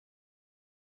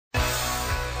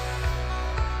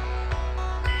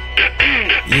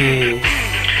Yeah.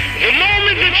 The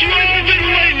moment that you all been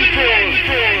waiting for.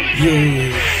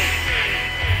 Yeah.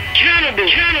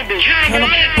 Cannible.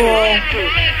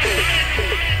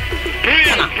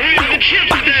 Brim the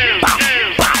chips down.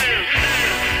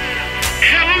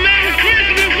 Have a Merry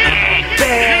Christmas.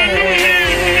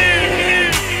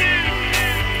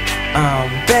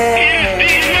 I'm back.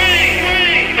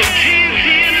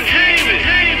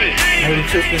 Merry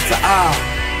Christmas to all.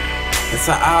 It's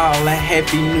all a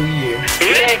Happy New Year.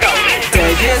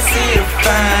 They just see the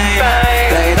fame.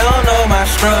 They don't know my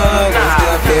struggles.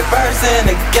 Still fit first in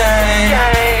the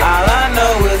game. All I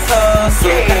know is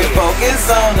hustle. Can't focus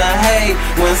on the hate.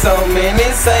 When so many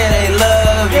say they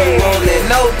love you, won't let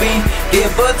no beat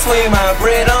get between my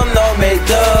bread. I'm no make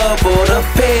double the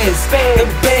best, the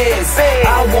best.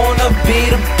 I wanna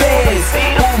be the best.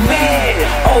 Who me?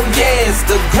 Oh yes,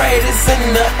 the greatest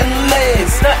and nothing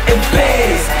less. The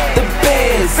best, the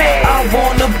best. I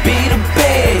wanna be the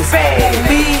best.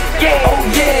 Me? Oh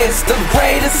yes, the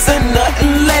greatest and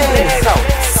nothing less.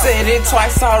 Said it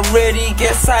twice already,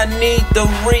 guess I need to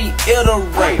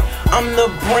reiterate. I'm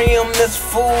the Brim, this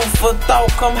food for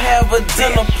thought, come have a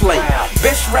dinner plate.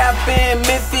 Best rapper in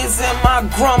Memphis and my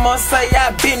grandma say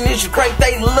I been this great.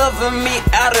 They loving me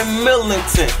out in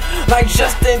Millington, like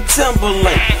Justin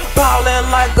Timberlake. Ballin'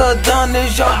 like a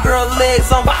Adonis, your girl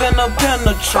legs I'm finna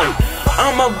penetrate.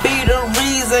 I'ma be the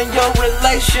reason your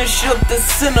relationship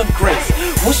disintegrates.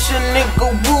 Wish a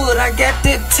nigga would, I got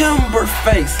that timber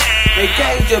face. They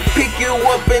gauge you, pick you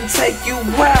up and take you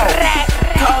out.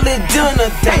 Call it dinner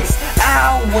dates.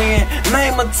 I'll win,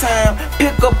 name a time,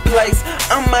 pick a place.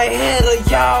 I'm ahead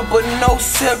of y'all, but no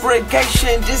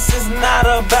segregation. This is not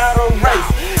about a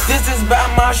race. This is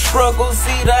about my struggle,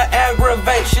 see the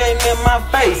aggravation in my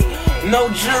face. No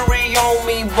jury on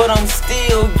me, but I'm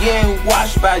still getting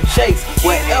watched by Jakes.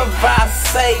 Whatever I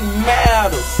say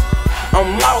matters,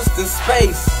 I'm lost in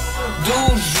space.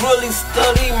 Dudes really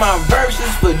study my verses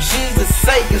for Jesus'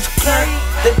 sake. It's clear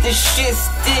that this shit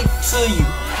stick to you.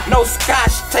 No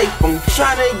scotch tape, I'm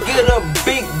tryna get a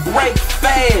big break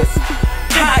fast.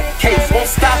 Hot case, won't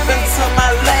stop until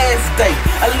my last day.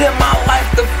 I live my life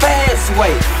the fast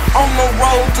way. On the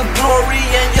road to glory,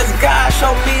 and yes, God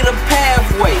showed me the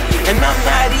pathway. And I'm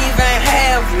not even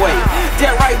halfway.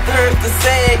 That right there is the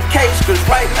sad case, cause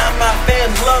right now my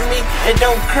fans love me and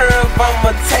don't care if I'm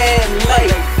a tad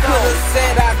late. Could've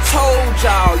said I told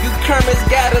y'all, you Kermit's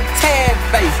got a tad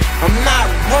face. I'm not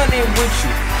running with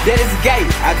you, that is gay,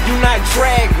 I do not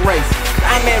drag race.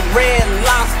 I'm at Red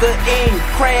Lobster in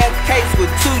crab case with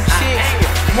 2 chicks.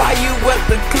 Why you at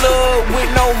the club with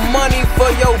no money for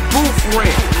your booth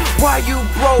rent? Why you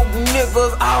broke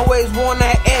niggas always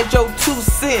wanna add your 2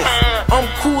 cents? I'm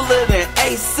cooler than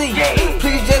AC,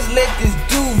 please just let this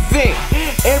dude vent.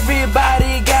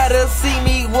 Everybody gotta see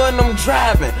me when I'm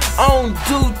driving. I don't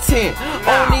do 10,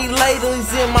 only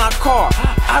ladies in my car,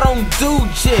 I don't do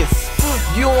gents.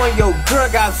 You and your girl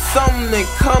got something in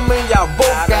common, y'all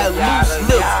both got loose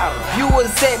lips. You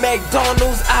was at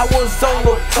McDonald's, I was on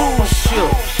a cruise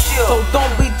ship. So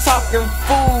don't be talking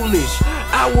foolish,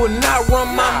 I will not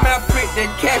run my mouth. Prick the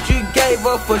cash you gave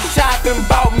her for shopping,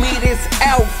 bought me this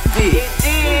outfit.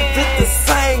 This the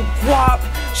same guap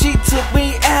she took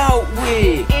me out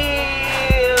with.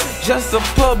 Just a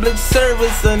public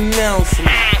service announcement.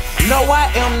 No, I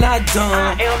am not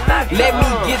done. Let me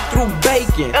get through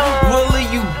baking. Really,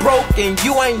 you broken,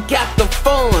 you ain't got the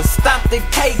funds. Stop the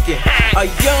caking. A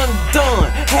young Don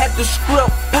had the script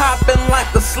popping like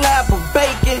a slab of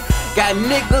bacon. Got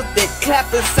niggas that clap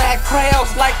inside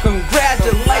crowds like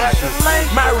congratulations.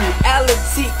 My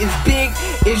reality is big,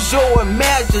 it's your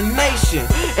imagination.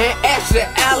 In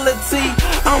actuality,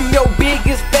 I'm your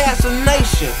biggest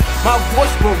fascination. My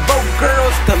voice provoke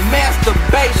girls to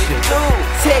masturbation.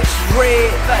 Text red,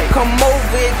 come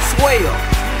over at 12,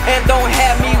 and don't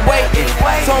have me waiting.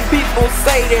 Some people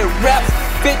say that rap's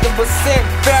 50%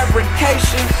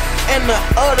 fabrication, and the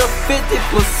other 50%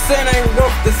 ain't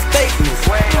worth the statements.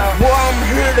 Boy, I'm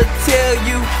here to tell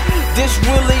you, this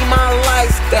really my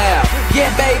lifestyle.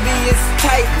 Yeah, baby, it's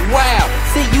tight, wow.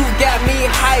 See, you got me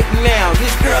hyped now.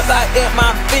 These girls out at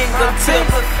my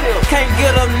fingertips can't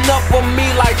get enough of me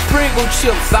like Pringle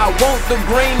chips. I want the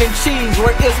green and cheese,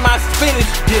 where is my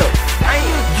spinach dip?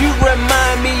 You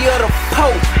remind me of the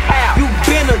Pope, you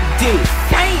been a dick.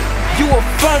 You a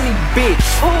funny bitch,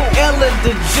 Ella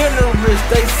DeGeneres.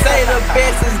 They say the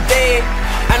best is dead,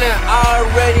 and I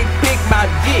already picked my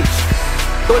ditch.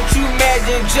 But you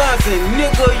Magic Johnson,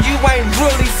 nigga, you ain't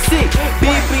really sick.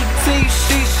 BBT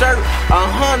shirt,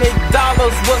 $100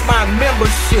 was my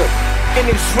membership. And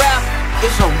this rap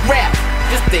is a rap,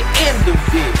 it's the end of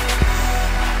it.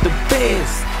 The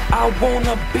best, I I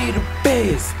wanna be the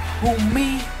best. Who,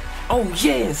 me? Oh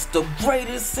yes, the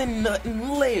greatest and nothing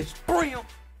less. Brim.